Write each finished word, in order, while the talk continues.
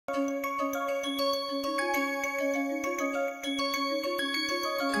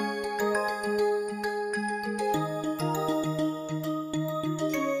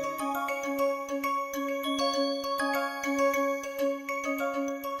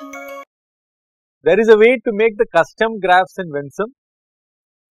there is a way to make the custom graphs in Vensim.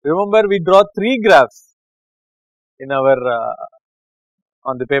 Remember, we draw 3 graphs in our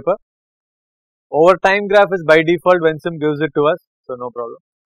on the paper. Over time graph is by default, Vensim gives it to us, so no problem.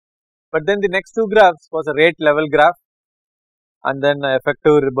 But then the next 2 graphs was a rate level graph and then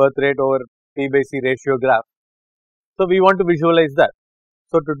effective birth rate over P by C ratio graph. So we want to visualize that.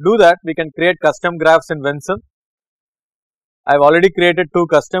 So to do that, we can create custom graphs in Vensim. I have already created 2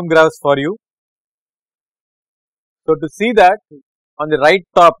 custom graphs for you. So to see that, on the right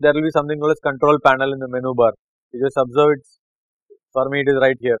top there will be something called as control panel in the menu bar. You just observe it. For me, it is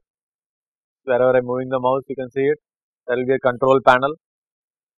right here. Wherever I am moving the mouse, you can see it. There will be a control panel.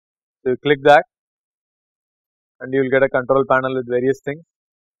 So you click that, and you will get a control panel with various things.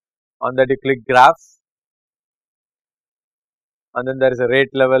 On that, you click graphs, and then there is a rate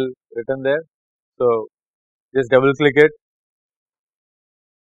level written there. So just double click it.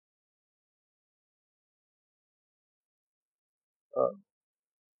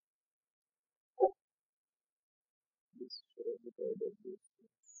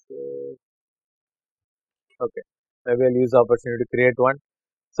 Okay, maybe I'll use the opportunity to create one.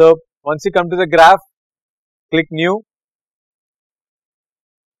 So once you come to the graph, click new.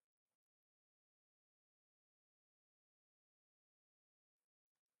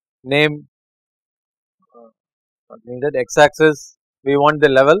 Name not needed. X-axis, we want the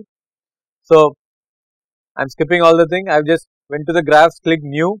level. So I'm skipping all the thing. I've just went to the graphs, click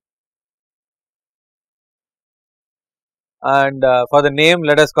new, and for the name,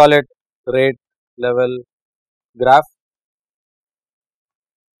 let us call it rate level graph.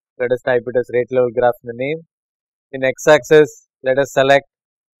 Let us type it as rate level graph in the name. In X-axis, let us select,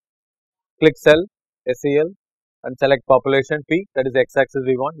 click cell SEL and select population P. That is the X-axis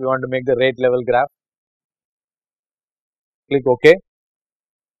we want. We want to make the rate level graph. Click OK.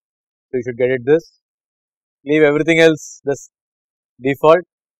 So you should get it this. Leave everything else this default.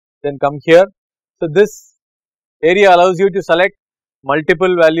 Then come here. So this area allows you to select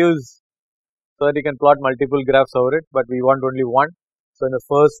multiple values so that you can plot multiple graphs over it, but we want only one. So in the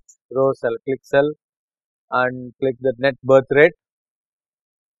first row, click cell and click the net birth rate.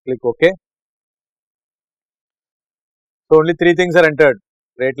 Click OK. So only 3 things are entered: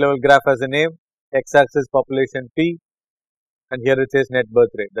 rate level graph as a name, X-axis population P, and here it says net birth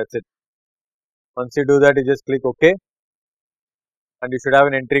rate. That's it. Once you do that, you just click OK, and you should have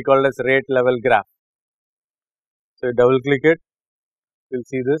an entry called as rate level graph. So you double click it, you will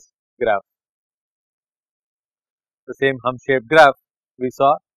see this graph. The same hump shaped graph we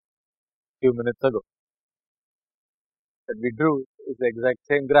saw few minutes ago that we drew is the exact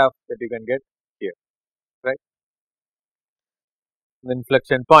same graph that you can get here, right? The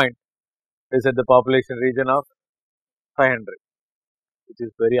inflection point is at the population region of 500, which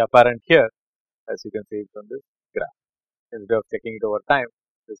is very apparent here, as you can see from this graph. Instead of checking it over time,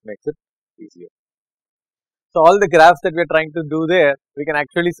 this makes it easier. So all the graphs that we are trying to do there, we can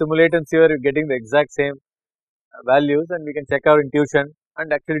actually simulate and see where we are getting the exact same values, and we can check our intuition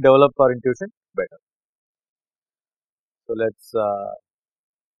and actually develop our intuition better. So let's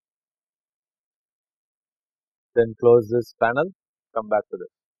then close this panel, come back to this.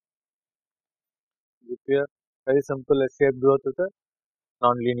 Here, very simple S-shaped growth with a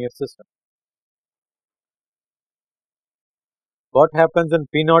non-linear system. What happens when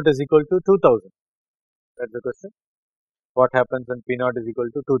P naught is equal to 2000? That's the question. What happens when P naught is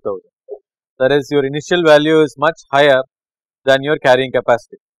equal to 2000? That is, your initial value is much higher than your carrying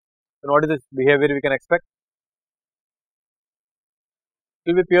capacity. And what is this behavior we can expect?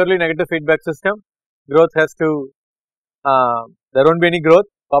 It will be purely negative feedback system. Growth has to, there won't be any growth.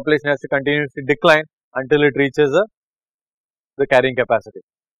 Population has to continuously decline until it reaches the carrying capacity.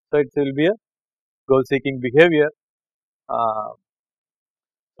 So it will be a goal seeking behavior.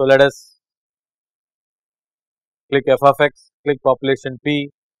 So let us click f of x, click population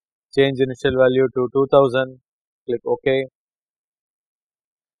P, change initial value to 2000, click OK,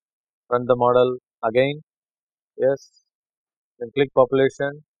 run the model again, yes, then click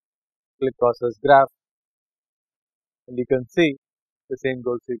population, click process graph, and you can see the same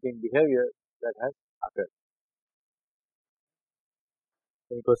goal seeking behavior that has occurred.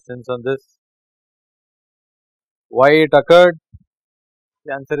 Any questions on this? Why it occurred?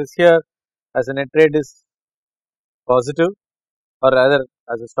 The answer is here. As a net rate is positive, or rather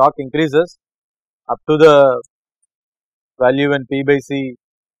as the stock increases up to the value when P by C,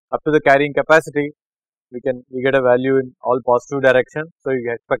 up to the carrying capacity, we get a value in all positive direction. So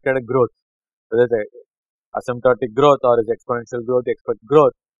you expected a growth, whether it's asymptotic growth or is exponential growth, you expect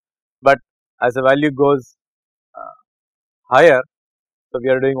growth. But as the value goes higher, so we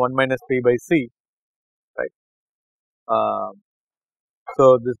are doing 1 minus P by C,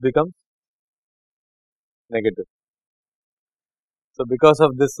 So this becomes negative. So because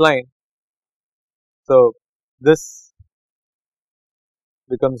of this line, so this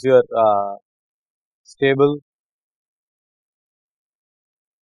becomes your stable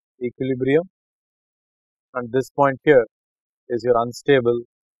equilibrium, and this point here is your unstable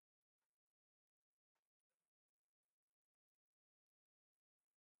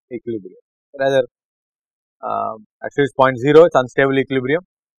equilibrium. Rather, actually it's point 0, it's unstable equilibrium.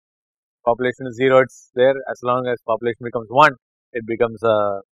 Population is 0, it's there. As long as population becomes 1, it becomes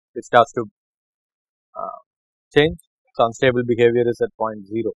it starts to change. So unstable behavior is at point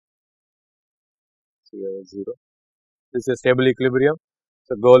 0. So here is 0. This is a stable equilibrium.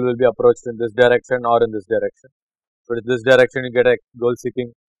 So goal will be approached in this direction or in this direction. So in this direction you get a goal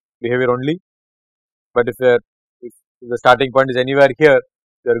seeking behavior only. But if the starting point is anywhere here,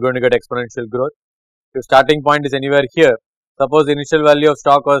 you are going to get exponential growth. If starting point is anywhere here, suppose the initial value of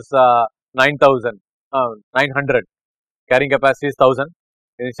stock was 900, carrying capacity is 1000,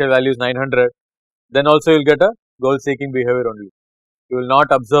 initial value is 900, then also you will get a goal seeking behavior only. You will not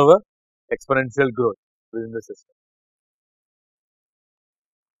observe a exponential growth within the system.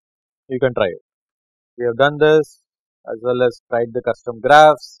 You can try it. We have done this as well as tried the custom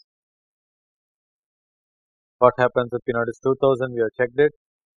graphs. What happens if P naught is 2000? We have checked it.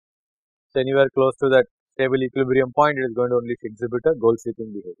 So anywhere close to that stable equilibrium point, it is going to only exhibit a goal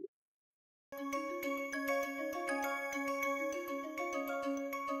seeking behavior.